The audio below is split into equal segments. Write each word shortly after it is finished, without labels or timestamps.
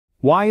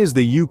Why is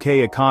the UK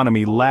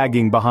economy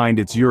lagging behind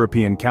its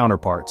European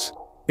counterparts?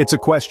 It's a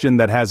question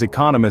that has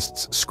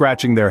economists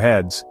scratching their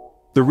heads.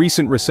 The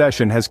recent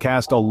recession has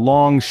cast a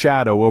long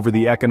shadow over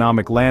the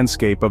economic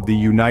landscape of the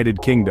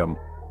United Kingdom.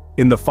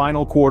 In the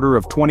final quarter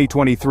of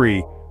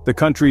 2023, the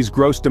country's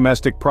gross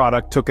domestic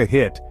product took a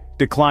hit,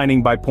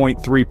 declining by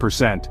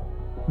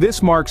 0.3%.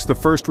 This marks the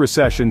first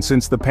recession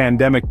since the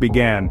pandemic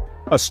began,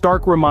 a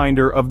stark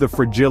reminder of the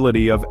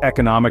fragility of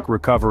economic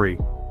recovery.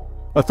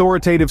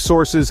 Authoritative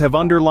sources have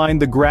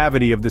underlined the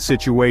gravity of the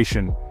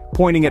situation,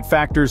 pointing at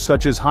factors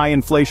such as high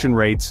inflation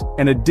rates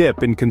and a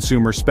dip in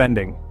consumer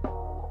spending.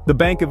 The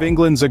Bank of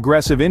England's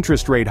aggressive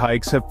interest rate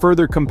hikes have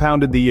further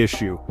compounded the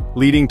issue,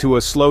 leading to a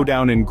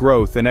slowdown in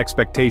growth and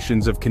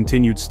expectations of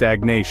continued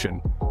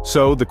stagnation.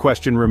 So the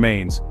question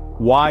remains,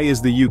 why is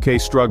the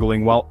UK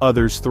struggling while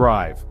others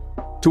thrive?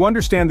 To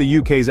understand the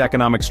UK's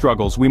economic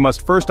struggles, we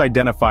must first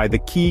identify the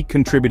key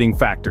contributing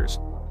factors.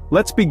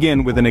 Let's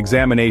begin with an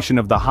examination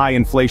of the high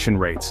inflation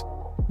rates.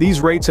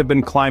 These rates have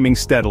been climbing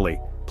steadily,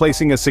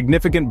 placing a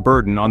significant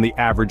burden on the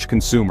average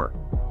consumer.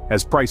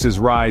 As prices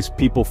rise,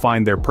 people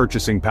find their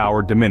purchasing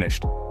power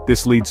diminished.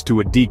 This leads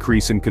to a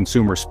decrease in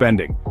consumer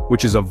spending,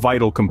 which is a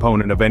vital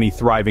component of any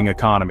thriving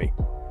economy.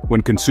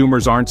 When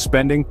consumers aren't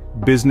spending,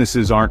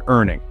 businesses aren't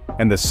earning,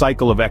 and the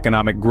cycle of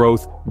economic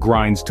growth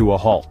grinds to a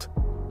halt.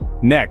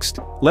 Next,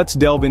 let's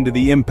delve into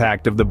the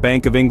impact of the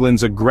Bank of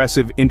England's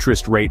aggressive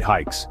interest rate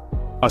hikes.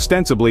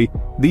 Ostensibly,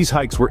 these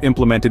hikes were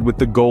implemented with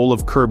the goal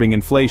of curbing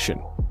inflation.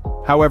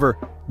 However,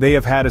 they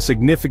have had a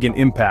significant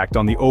impact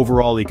on the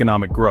overall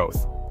economic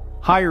growth.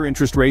 Higher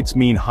interest rates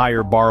mean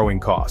higher borrowing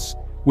costs,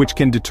 which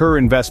can deter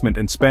investment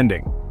and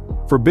spending.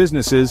 For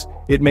businesses,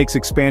 it makes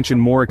expansion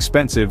more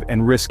expensive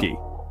and risky.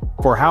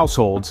 For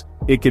households,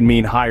 it can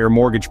mean higher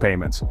mortgage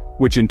payments,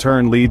 which in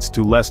turn leads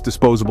to less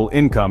disposable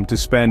income to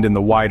spend in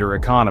the wider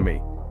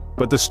economy.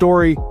 But the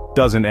story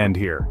doesn't end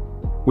here.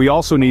 We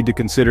also need to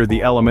consider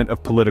the element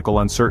of political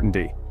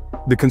uncertainty.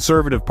 The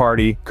Conservative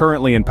Party,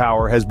 currently in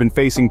power, has been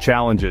facing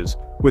challenges,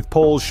 with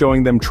polls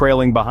showing them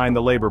trailing behind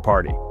the Labour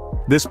Party.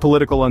 This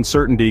political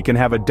uncertainty can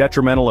have a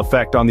detrimental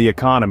effect on the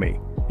economy.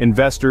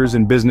 Investors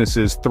and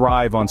businesses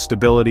thrive on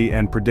stability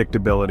and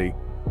predictability.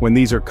 When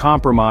these are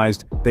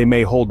compromised, they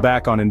may hold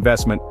back on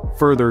investment,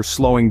 further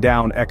slowing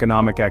down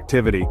economic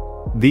activity.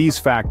 These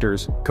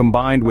factors,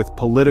 combined with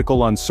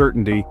political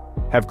uncertainty,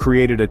 have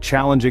created a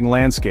challenging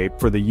landscape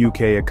for the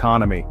UK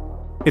economy.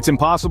 It's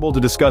impossible to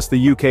discuss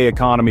the UK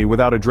economy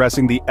without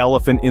addressing the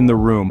elephant in the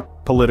room: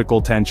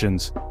 political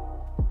tensions.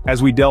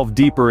 As we delve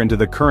deeper into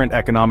the current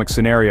economic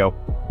scenario,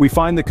 we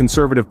find the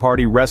Conservative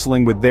Party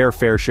wrestling with their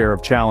fair share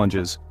of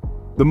challenges.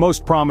 The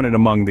most prominent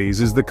among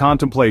these is the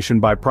contemplation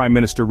by Prime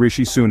Minister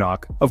Rishi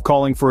Sunak of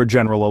calling for a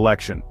general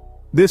election.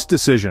 This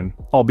decision,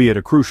 albeit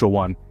a crucial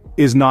one,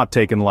 is not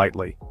taken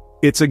lightly.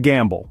 It's a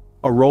gamble,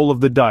 a roll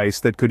of the dice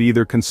that could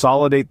either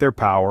consolidate their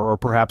power or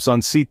perhaps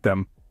unseat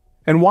them.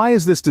 And why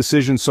is this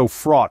decision so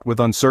fraught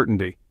with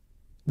uncertainty?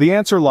 The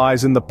answer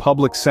lies in the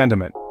public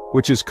sentiment,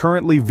 which is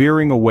currently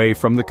veering away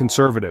from the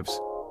Conservatives.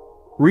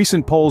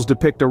 Recent polls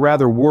depict a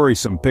rather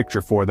worrisome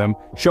picture for them,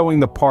 showing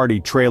the party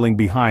trailing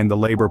behind the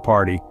Labour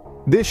Party.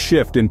 This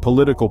shift in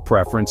political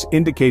preference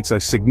indicates a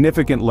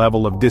significant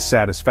level of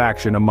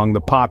dissatisfaction among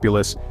the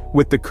populace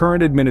with the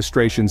current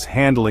administration's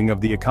handling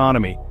of the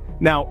economy.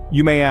 Now,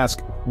 you may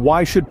ask,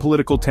 why should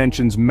political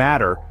tensions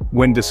matter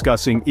when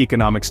discussing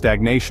economic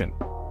stagnation?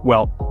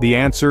 Well, the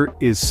answer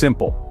is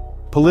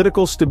simple.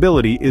 Political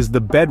stability is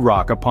the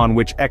bedrock upon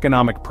which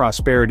economic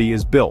prosperity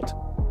is built.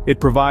 It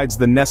provides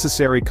the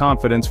necessary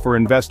confidence for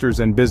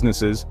investors and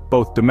businesses,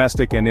 both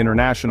domestic and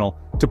international,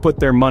 to put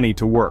their money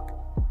to work.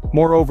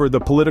 Moreover, the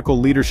political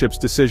leadership's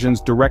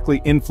decisions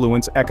directly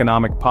influence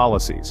economic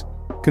policies.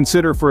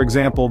 Consider, for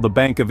example, the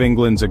Bank of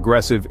England's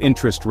aggressive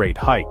interest rate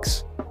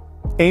hikes.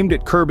 Aimed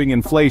at curbing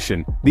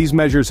inflation, these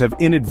measures have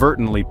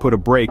inadvertently put a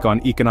brake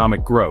on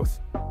economic growth.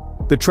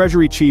 The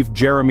Treasury Chief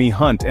Jeremy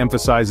Hunt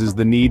emphasizes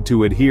the need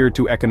to adhere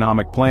to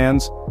economic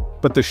plans,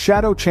 but the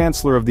Shadow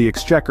Chancellor of the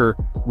Exchequer,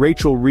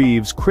 Rachel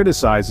Reeves,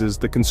 criticizes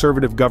the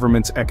Conservative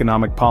government's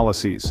economic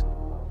policies.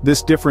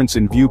 This difference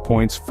in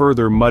viewpoints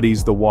further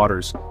muddies the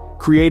waters,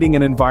 creating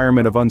an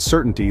environment of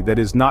uncertainty that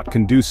is not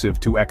conducive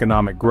to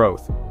economic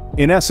growth.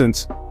 In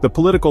essence, the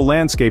political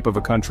landscape of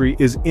a country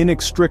is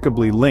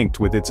inextricably linked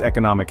with its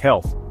economic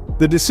health.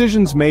 The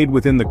decisions made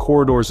within the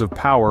corridors of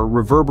power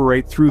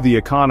reverberate through the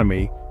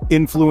economy,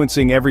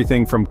 influencing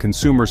everything from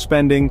consumer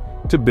spending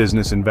to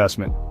business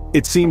investment.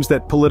 It seems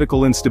that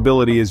political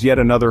instability is yet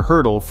another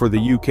hurdle for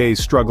the UK's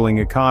struggling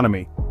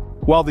economy.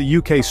 While the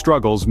UK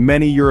struggles,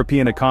 many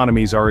European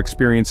economies are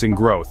experiencing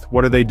growth.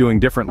 What are they doing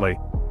differently?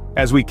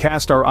 As we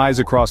cast our eyes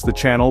across the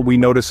channel, we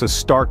notice a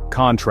stark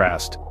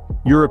contrast.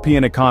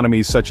 European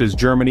economies such as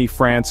Germany,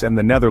 France, and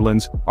the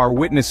Netherlands are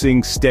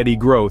witnessing steady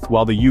growth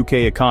while the UK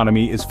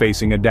economy is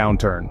facing a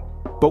downturn.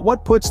 But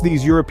what puts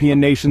these European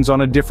nations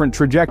on a different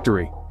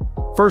trajectory?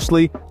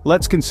 Firstly,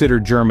 let's consider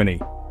Germany.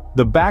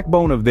 The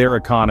backbone of their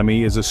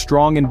economy is a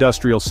strong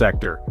industrial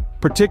sector,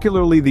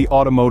 particularly the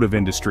automotive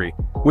industry.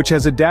 which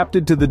has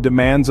adapted to the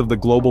demands of the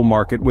global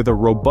market with a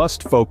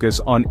robust focus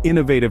on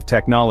innovative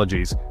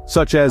technologies,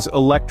 such as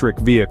electric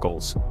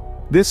vehicles.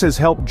 This has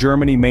helped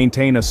Germany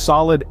maintain a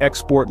solid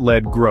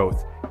export-led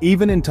growth,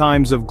 even in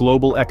times of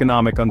global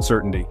economic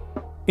uncertainty.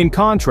 In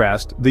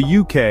contrast, the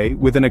UK,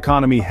 with an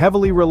economy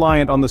heavily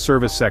reliant on the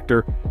service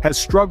sector, has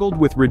struggled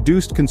with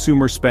reduced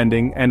consumer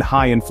spending and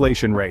high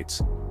inflation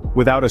rates.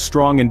 Without a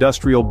strong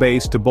industrial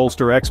base to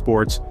bolster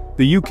exports,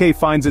 the UK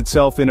finds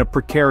itself in a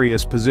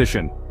precarious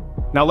position.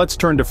 Now let's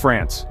turn to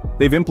France.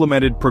 They've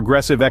implemented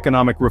progressive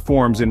economic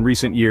reforms in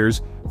recent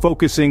years,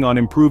 focusing on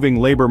improving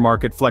labor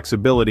market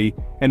flexibility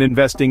and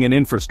investing in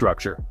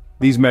infrastructure.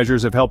 These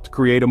measures have helped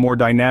create a more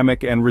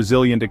dynamic and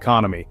resilient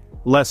economy,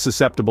 less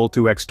susceptible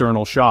to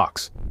external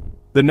shocks.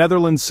 The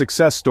Netherlands'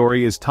 success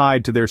story is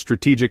tied to their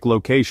strategic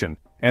location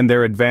and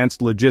their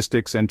advanced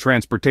logistics and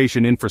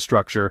transportation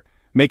infrastructure,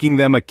 making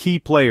them a key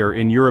player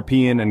in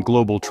European and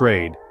global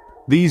trade.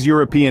 These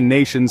European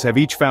nations have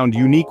each found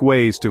unique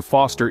ways to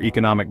foster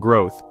economic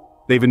growth.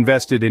 They've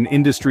invested in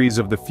industries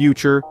of the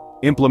future,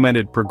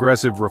 implemented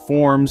progressive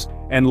reforms,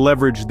 and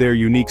leveraged their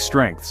unique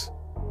strengths.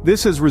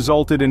 This has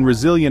resulted in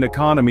resilient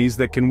economies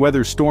that can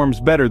weather storms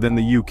better than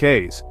the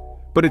UK's.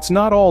 But it's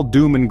not all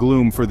doom and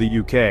gloom for the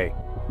UK.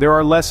 There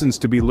are lessons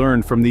to be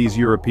learned from these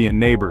European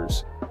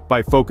neighbors.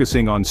 By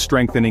focusing on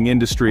strengthening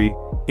industry,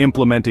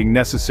 implementing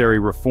necessary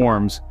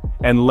reforms,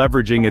 and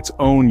leveraging its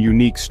own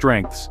unique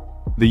strengths,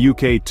 the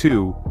UK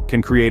too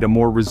can create a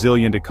more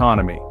resilient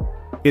economy.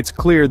 It's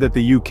clear that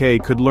the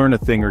UK could learn a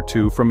thing or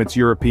two from its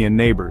European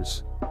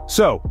neighbors.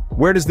 So,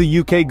 where does the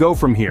UK go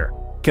from here?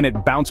 Can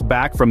it bounce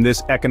back from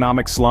this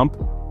economic slump?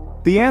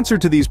 The answer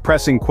to these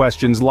pressing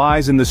questions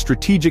lies in the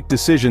strategic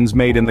decisions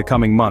made in the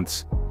coming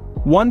months.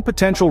 One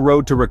potential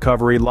road to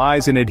recovery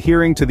lies in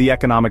adhering to the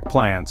economic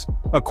plans,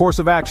 a course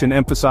of action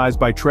emphasized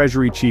by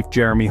Treasury Chief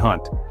Jeremy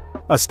Hunt.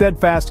 A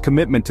steadfast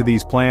commitment to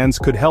these plans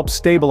could help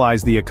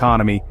stabilize the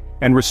economy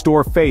and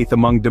restore faith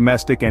among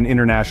domestic and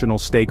international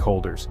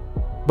stakeholders.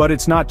 But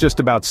it's not just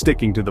about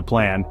sticking to the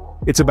plan,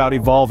 it's about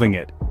evolving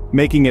it,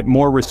 making it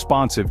more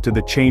responsive to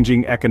the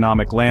changing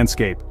economic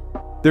landscape.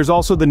 There's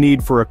also the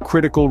need for a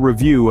critical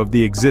review of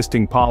the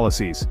existing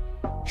policies.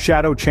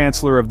 Shadow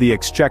Chancellor of the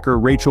Exchequer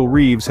Rachel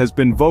Reeves has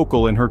been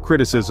vocal in her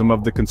criticism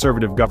of the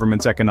Conservative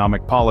government's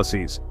economic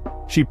policies.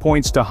 She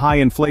points to high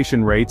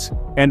inflation rates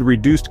and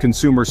reduced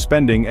consumer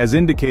spending as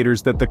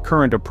indicators that the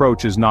current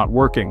approach is not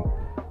working.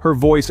 Her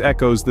voice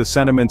echoes the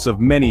sentiments of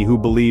many who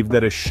believe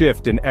that a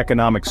shift in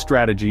economic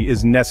strategy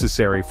is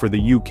necessary for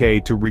the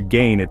UK to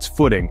regain its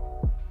footing.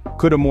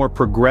 Could a more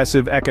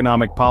progressive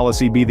economic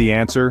policy be the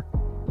answer?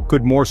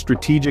 Could more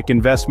strategic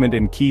investment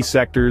in key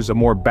sectors, a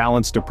more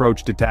balanced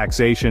approach to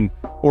taxation,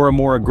 or a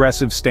more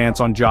aggressive stance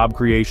on job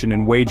creation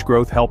and wage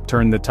growth help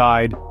turn the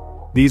tide?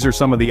 These are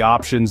some of the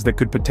options that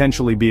could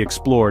potentially be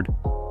explored.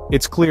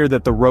 It's clear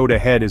that the road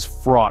ahead is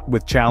fraught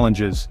with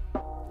challenges.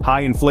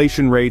 High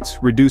inflation rates,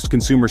 reduced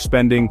consumer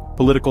spending,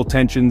 political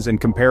tensions, and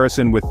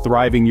comparison with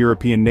thriving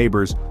European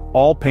neighbors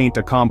all paint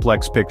a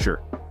complex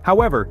picture.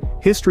 However,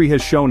 history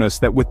has shown us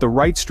that with the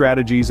right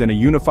strategies and a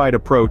unified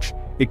approach,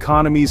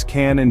 economies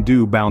can and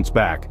do bounce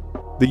back.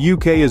 The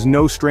UK is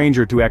no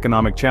stranger to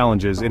economic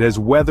challenges. It has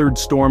weathered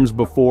storms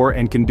before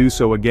and can do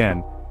so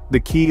again.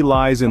 The key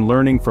lies in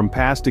learning from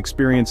past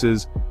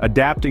experiences,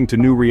 adapting to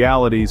new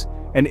realities,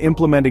 and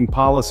implementing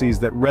policies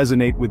that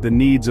resonate with the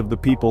needs of the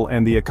people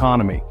and the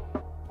economy.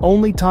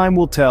 Only time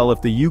will tell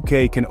if the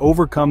UK can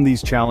overcome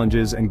these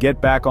challenges and get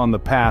back on the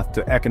path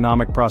to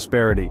economic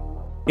prosperity.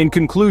 In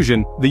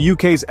conclusion, the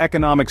UK's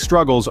economic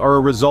struggles are a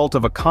result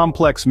of a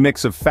complex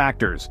mix of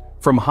factors,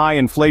 from high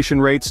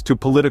inflation rates to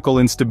political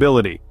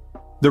instability.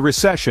 The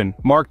recession,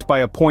 marked by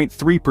a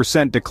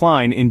 0.3%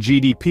 decline in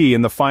GDP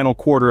in the final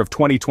quarter of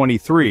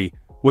 2023,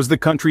 was the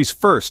country's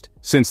first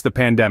since the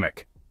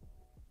pandemic.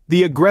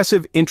 The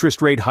aggressive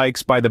interest rate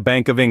hikes by the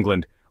Bank of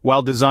England,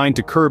 while designed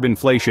to curb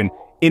inflation,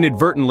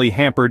 inadvertently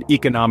hampered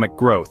economic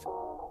growth.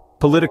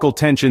 Political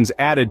tensions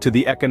added to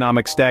the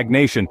economic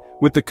stagnation,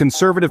 with the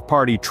Conservative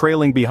Party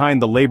trailing behind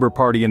the Labour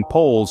Party in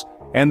polls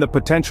and the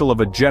potential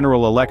of a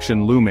general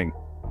election looming.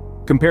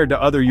 Compared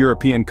to other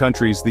European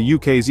countries, the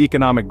UK's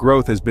economic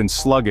growth has been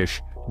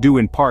sluggish, due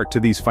in part to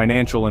these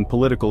financial and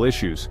political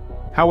issues.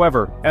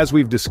 However, as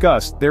we've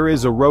discussed, there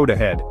is a road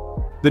ahead.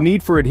 The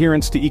need for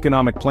adherence to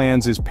economic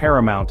plans is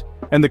paramount,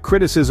 and the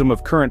criticism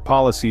of current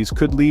policies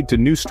could lead to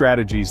new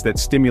strategies that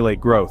stimulate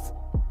growth.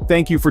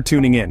 Thank you for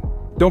tuning in.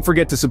 Don't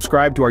forget to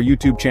subscribe to our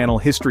YouTube channel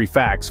History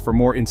Facts for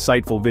more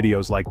insightful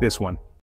videos like this one.